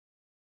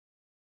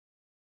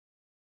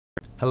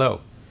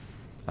Hello,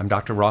 I'm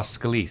Dr. Ross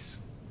Scalese.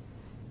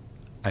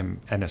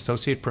 I'm an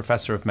associate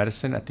professor of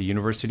medicine at the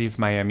University of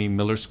Miami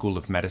Miller School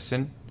of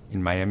Medicine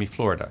in Miami,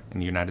 Florida, in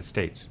the United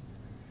States.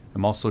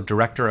 I'm also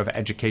director of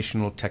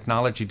educational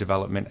technology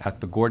development at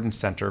the Gordon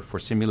Center for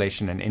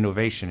Simulation and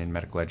Innovation in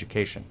Medical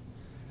Education.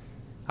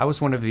 I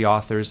was one of the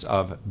authors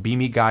of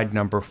BEME Guide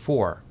number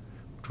 4,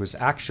 which was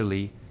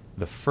actually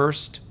the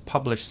first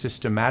published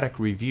systematic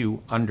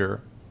review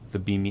under the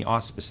BEME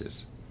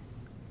auspices.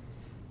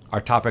 Our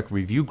topic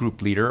review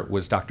group leader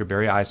was Dr.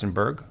 Barry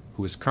Eisenberg,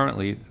 who is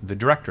currently the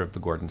director of the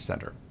Gordon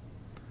Center.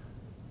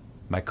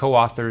 My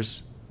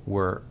co-authors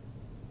were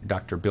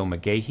Dr. Bill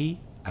McGahey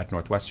at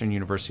Northwestern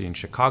University in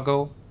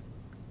Chicago,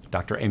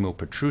 Dr. Emil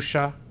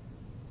Petrusha,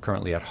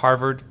 currently at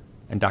Harvard,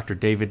 and Dr.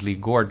 David Lee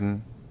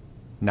Gordon,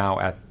 now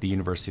at the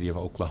University of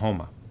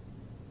Oklahoma.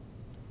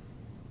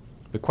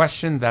 The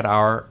question that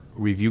our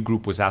review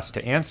group was asked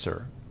to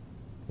answer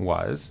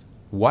was,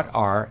 what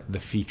are the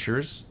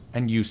features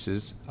and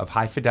uses of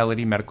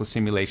high-fidelity medical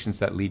simulations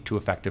that lead to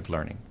effective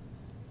learning?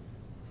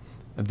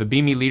 The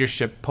BEME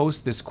leadership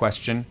posed this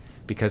question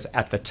because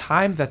at the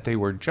time that they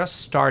were just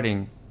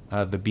starting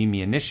the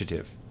BEME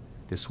initiative,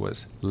 this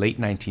was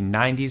late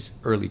 1990s,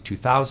 early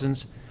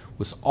 2000s,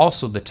 was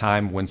also the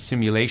time when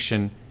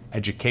simulation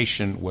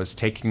education was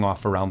taking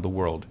off around the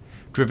world,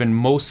 driven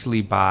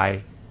mostly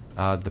by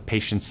the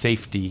patient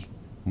safety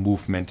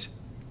movement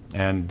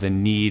and the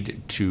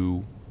need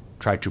to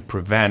try to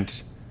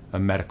prevent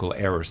medical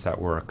errors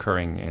that were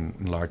occurring in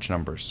large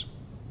numbers.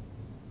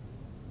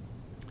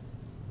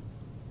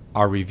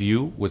 Our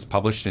review was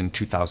published in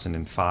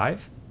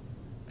 2005,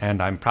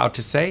 and I'm proud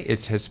to say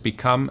it has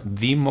become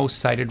the most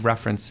cited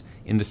reference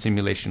in the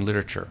simulation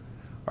literature.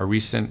 A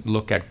recent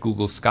look at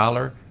Google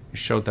Scholar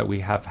showed that we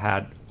have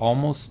had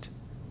almost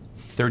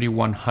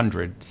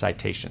 3,100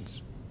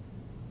 citations.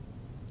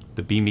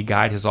 The BEME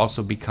Guide has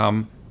also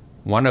become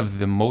one of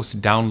the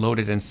most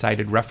downloaded and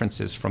cited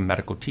references from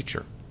medical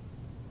teacher.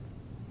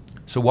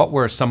 So what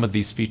were some of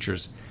these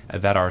features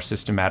that our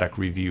systematic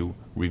review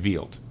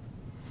revealed?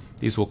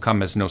 These will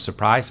come as no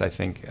surprise, I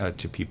think,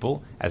 to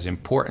people as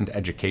important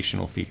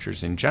educational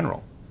features in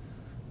general,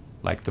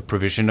 like the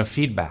provision of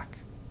feedback,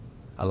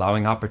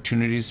 allowing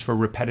opportunities for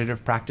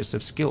repetitive practice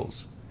of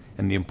skills,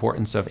 and the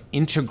importance of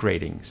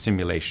integrating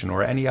simulation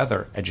or any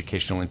other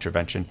educational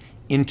intervention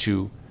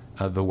into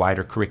the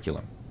wider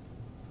curriculum.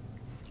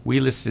 We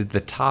listed the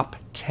top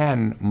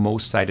 10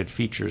 most cited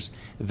features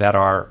that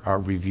our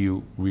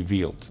review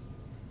revealed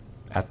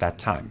at that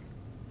time.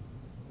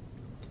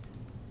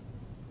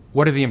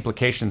 What are the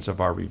implications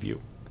of our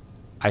review?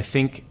 I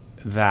think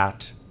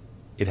that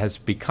it has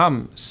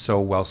become so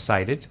well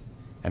cited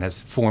and has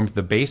formed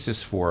the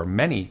basis for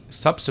many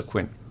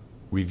subsequent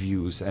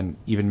reviews and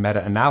even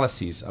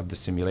meta-analyses of the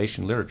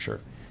simulation literature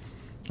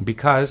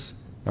because,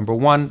 number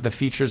one, the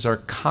features are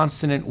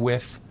consonant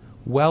with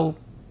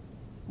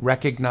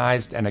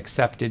well-recognized and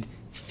accepted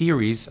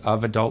theories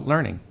of adult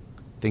learning,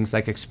 things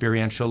like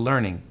experiential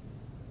learning,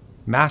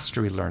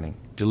 mastery learning,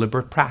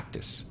 deliberate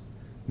practice.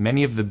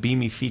 Many of the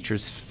BEME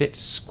features fit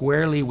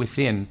squarely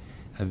within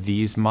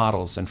these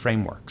models and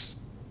frameworks.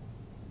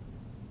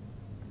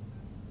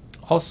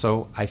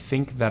 Also, I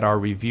think that our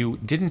review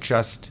didn't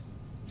just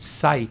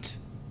cite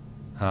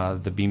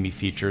the BEME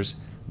features,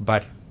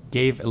 but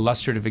gave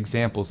illustrative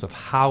examples of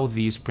how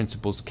these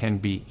principles can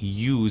be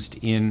used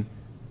in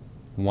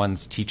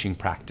one's teaching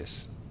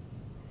practice.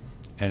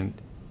 And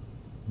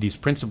these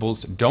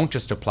principles don't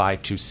just apply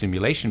to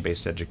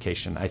simulation-based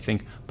education, I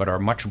think, but are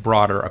much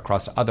broader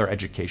across other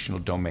educational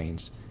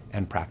domains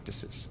and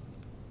practices.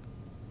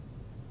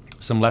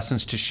 Some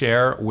lessons to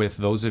share with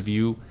those of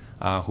you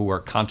who are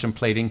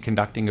contemplating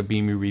conducting a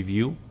BEME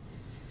review.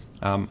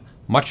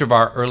 Much of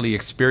our early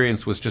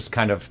experience was just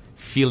kind of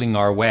feeling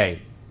our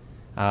way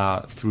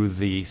through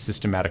the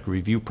systematic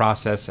review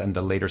process and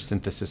the later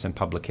synthesis and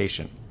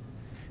publication.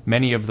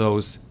 Many of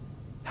those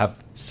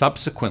have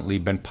subsequently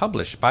been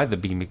published by the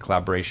BEME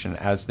collaboration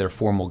as their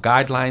formal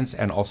guidelines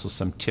and also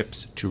some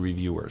tips to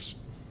reviewers.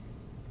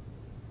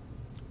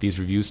 These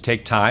reviews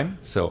take time,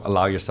 so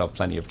allow yourself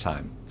plenty of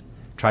time.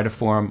 Try to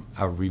form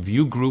a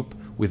review group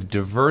with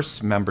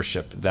diverse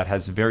membership that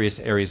has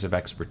various areas of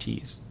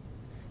expertise.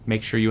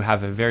 Make sure you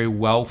have a very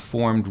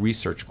well-formed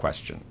research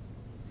question.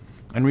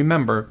 And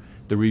remember,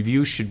 the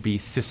review should be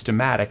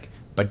systematic,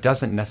 but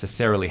doesn't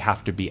necessarily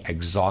have to be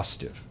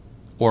exhaustive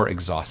or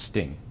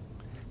exhausting.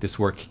 This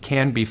work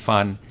can be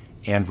fun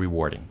and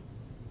rewarding.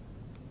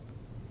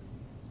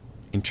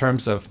 In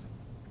terms of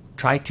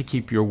try to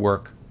keep your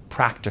work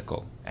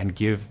practical and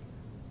give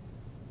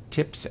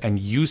tips and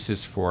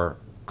uses for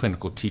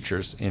clinical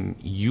teachers in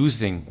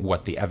using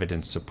what the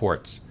evidence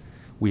supports.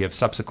 We have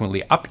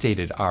subsequently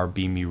updated our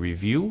BEME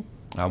review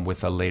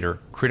with a later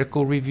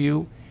critical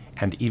review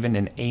and even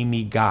an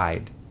AME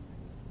guide.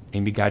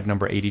 AME guide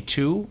number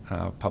 82,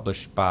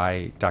 published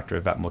by Dr.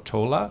 Yvette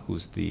Motola,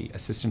 who's the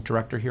assistant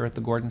director here at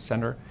the Gordon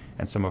Center,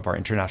 and some of our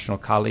international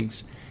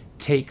colleagues,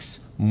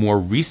 takes more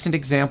recent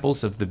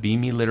examples of the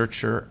BEME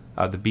literature,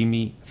 the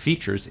BEME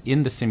features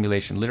in the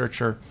simulation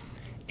literature,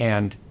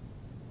 and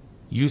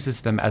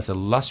uses them as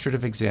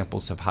illustrative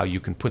examples of how you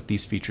can put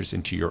these features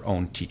into your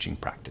own teaching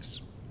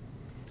practice.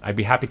 I'd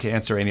be happy to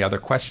answer any other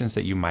questions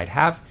that you might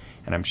have,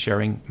 and I'm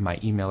sharing my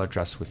email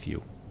address with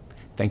you.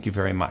 Thank you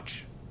very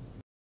much.